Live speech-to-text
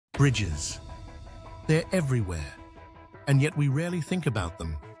Bridges. They're everywhere, and yet we rarely think about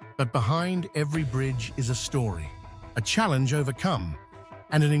them. But behind every bridge is a story, a challenge overcome,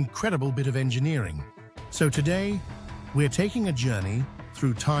 and an incredible bit of engineering. So today, we're taking a journey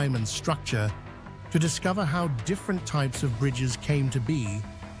through time and structure to discover how different types of bridges came to be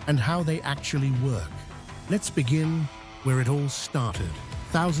and how they actually work. Let's begin where it all started.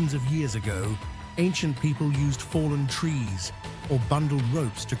 Thousands of years ago, ancient people used fallen trees or bundled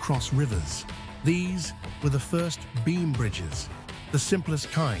ropes to cross rivers. These were the first beam bridges, the simplest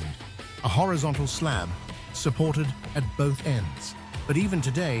kind, a horizontal slab supported at both ends. But even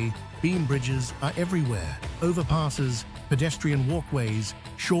today, beam bridges are everywhere. Overpasses, pedestrian walkways,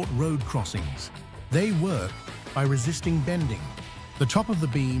 short road crossings. They work by resisting bending. The top of the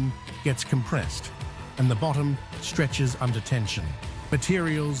beam gets compressed, and the bottom stretches under tension.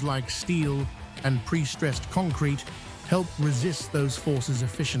 Materials like steel and pre-stressed concrete help resist those forces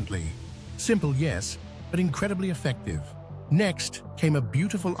efficiently. Simple, yes, but incredibly effective. Next came a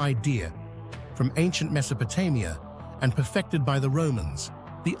beautiful idea from ancient Mesopotamia and perfected by the Romans,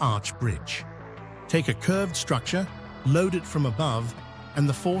 the arch bridge. Take a curved structure, load it from above, and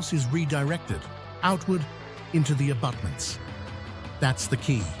the force is redirected outward into the abutments. That's the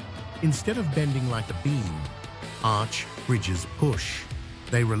key. Instead of bending like a beam, arch bridges push.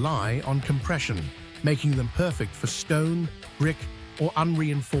 They rely on compression, making them perfect for stone, brick, or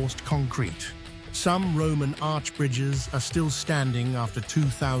unreinforced concrete. Some Roman arch bridges are still standing after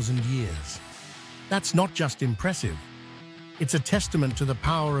 2,000 years. That's not just impressive. It's a testament to the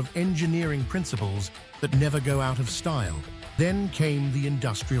power of engineering principles that never go out of style. Then came the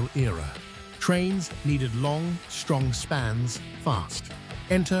industrial era. Trains needed long, strong spans, fast.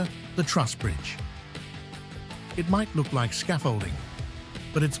 Enter the Truss Bridge. It might look like scaffolding,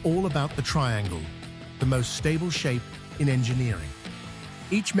 but it's all about the triangle, the most stable shape in engineering.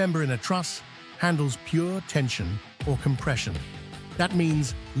 Each member in a truss handles pure tension or compression. That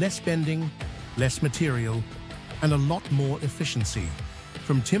means less bending, less material, and a lot more efficiency.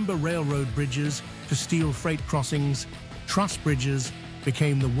 From timber railroad bridges to steel freight crossings, truss bridges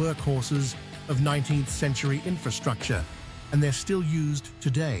became the workhorses of 19th century infrastructure, and they're still used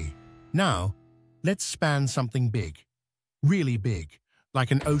today. Now, let's span something big, really big,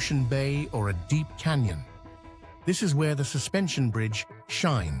 like an ocean bay or a deep canyon. This is where the suspension bridge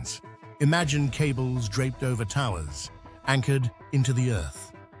shines. Imagine cables draped over towers, anchored into the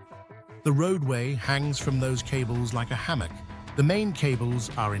earth. The roadway hangs from those cables like a hammock. The main cables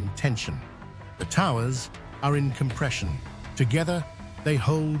are in tension. The towers are in compression. Together, they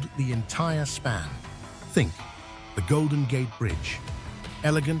hold the entire span. Think the Golden Gate Bridge.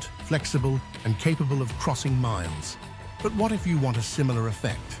 Elegant, flexible, and capable of crossing miles. But what if you want a similar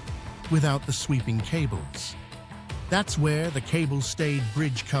effect, without the sweeping cables? That's where the cable-stayed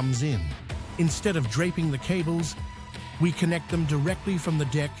bridge comes in. Instead of draping the cables, we connect them directly from the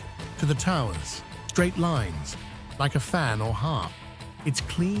deck to the towers. Straight lines, like a fan or harp. It's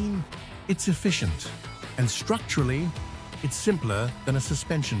clean, it's efficient, and structurally, it's simpler than a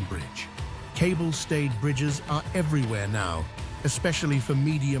suspension bridge. Cable-stayed bridges are everywhere now, especially for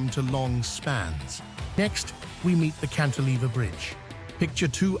medium to long spans. Next, we meet the Cantilever Bridge. Picture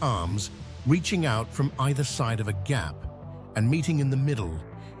two arms reaching out from either side of a gap and meeting in the middle.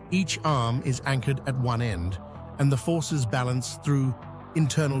 Each arm is anchored at one end, and the forces balance through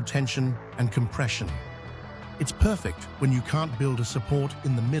internal tension and compression. It's perfect when you can't build a support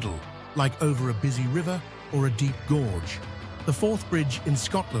in the middle, like over a busy river or a deep gorge. The fourth bridge in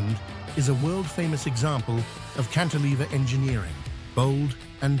Scotland is a world-famous example of cantilever engineering, bold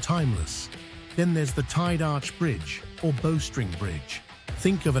and timeless. Then there's the Tide Arch Bridge, or bowstring bridge.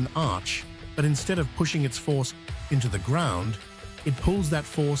 Think of an arch, but instead of pushing its force into the ground, it pulls that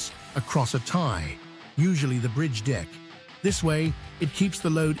force across a tie, usually the bridge deck. This way, it keeps the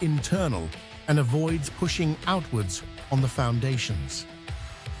load internal and avoids pushing outwards on the foundations.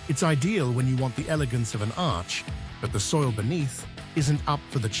 It's ideal when you want the elegance of an arch, but the soil beneath isn't up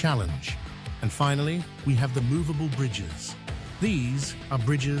for the challenge. And finally, we have the movable bridges. These are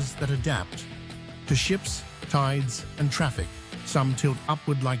bridges that adapt to ships, tides, and traffic. Some tilt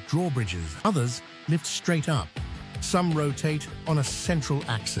upward like drawbridges, others lift straight up. Some rotate on a central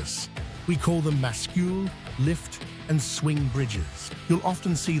axis. We call them mascule, lift, and swing bridges. You'll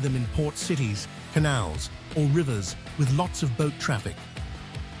often see them in port cities, canals, or rivers with lots of boat traffic.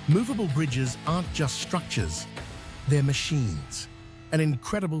 Movable bridges aren't just structures, they're machines, an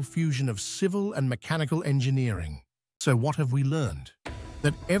incredible fusion of civil and mechanical engineering. So what have we learned?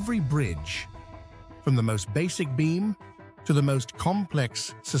 That every bridge, from the most basic beam to the most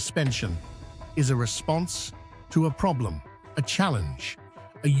complex suspension, is a response to a problem, a challenge,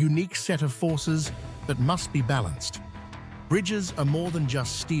 a unique set of forces that must be balanced. Bridges are more than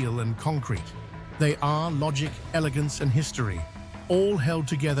just steel and concrete. They are logic, elegance, and history, all held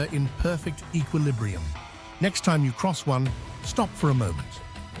together in perfect equilibrium. Next time you cross one, stop for a moment.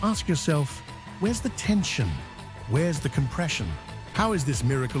 Ask yourself, where's the tension? Where's the compression? How is this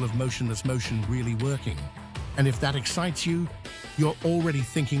miracle of motionless motion really working? And if that excites you, you're already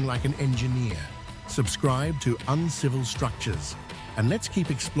thinking like an engineer. Subscribe to Uncivil Structures, and let's keep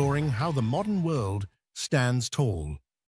exploring how the modern world stands tall.